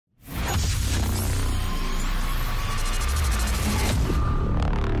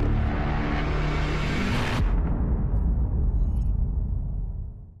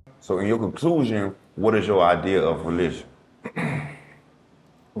So in your conclusion, what is your idea of religion?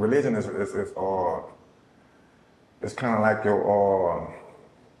 Religion is it's kind of like your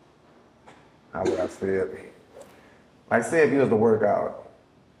how would I say it? Like say if you was to work out,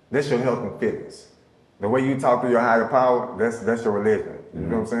 that's your health and fitness. The way you talk to your higher power, that's your religion. You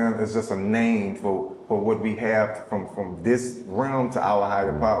know what I'm saying? It's just a name for what we have from this realm to our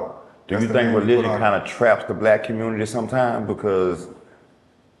higher power. Do you think religion kind of traps the black community sometimes because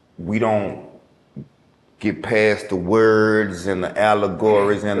we don't get past the words and the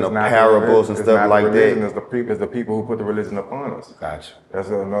allegories and the parables and stuff like that? It's the people who put the religion upon us. Gotcha. That's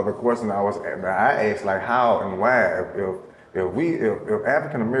another question I asked, like how and why. If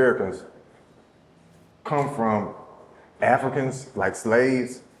African Americans come from Africans like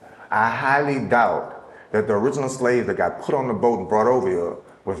slaves, I highly doubt that the original slaves that got put on the boat and brought over here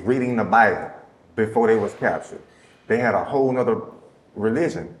was reading the Bible before they was captured. They had a whole nother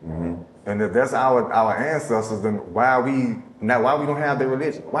religion. And if that's our ancestors, then why we don't have their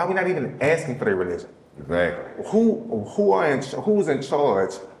religion? Why are we not even asking for their religion? Exactly. Who's in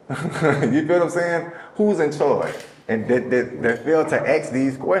charge? You feel what I'm saying? Who's in charge? And that fail to ask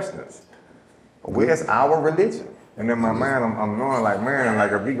these questions. Where's our religion? And in my mind, I'm knowing like, man,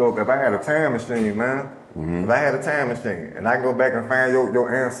 like if I had a time machine, man, if I had a time machine and I go back and find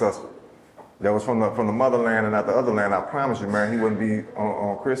your ancestor that was from the motherland and not the other land, I promise you, man, he wouldn't be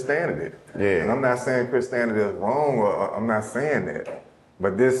on Christianity. Yeah. And I'm not saying Christianity is wrong, or I'm not saying that.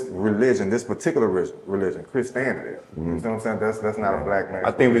 But this religion, this particular religion, Christianity, you know what I'm saying? That's not a black man. I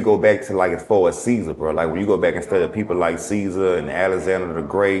think we go back to like as far as Caesar, bro. Like when you go back and study people like Caesar and Alexander the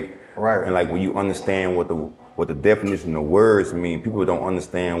Great, right? And like when you understand what the definition of words mean, people don't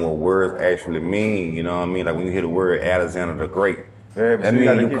understand what words actually mean. You know what I mean? Like when you hear the word Alexander the Great, that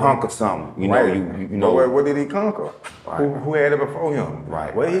means you conquer something. You know, you know. But what did he conquer? Right. Who had it before him?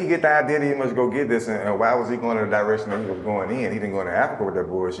 Right. Where did he get the idea that he must go get this, and why was he going in the direction that he was going in? He didn't go to Africa with that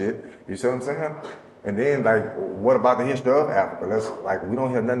bullshit. You see what I'm saying? And then, like, what about the history of Africa? That's like, we don't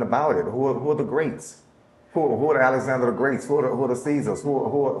hear nothing about it. Who are the greats? Who are the Alexander the Greats? Who are the Caesars?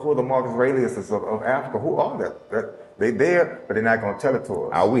 Who are the Marcus Aureliuses of Africa? Who are that? They there, but they're not gonna tell it to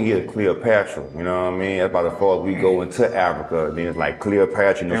us. We hear Cleopatra, you know what I mean? That's about as far as we go into Africa. Then it's like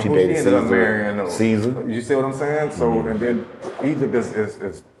Cleopatra, you know, she dated Caesar. You see what I'm saying? So, and then Egypt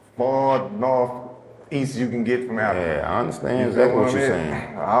is far northeast you can get from Africa. Yeah, I understand exactly what you're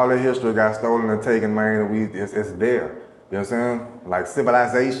saying. All the history got stolen and taken, man, and it's there. You know what I'm saying? Like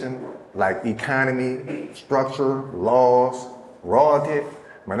civilization, like economy, structure, laws, royalty,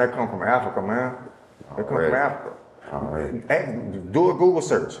 man, that come from Africa, man. They come from Africa. Do a Google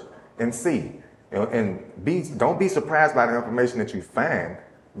search and see, and don't be surprised by the information that you find.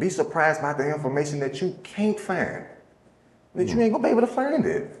 Be surprised by the information that you can't find, that you ain't gonna be able to find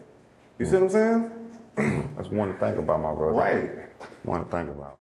it. You see what I'm saying? That's one to think about, my brother. Right. One to think about.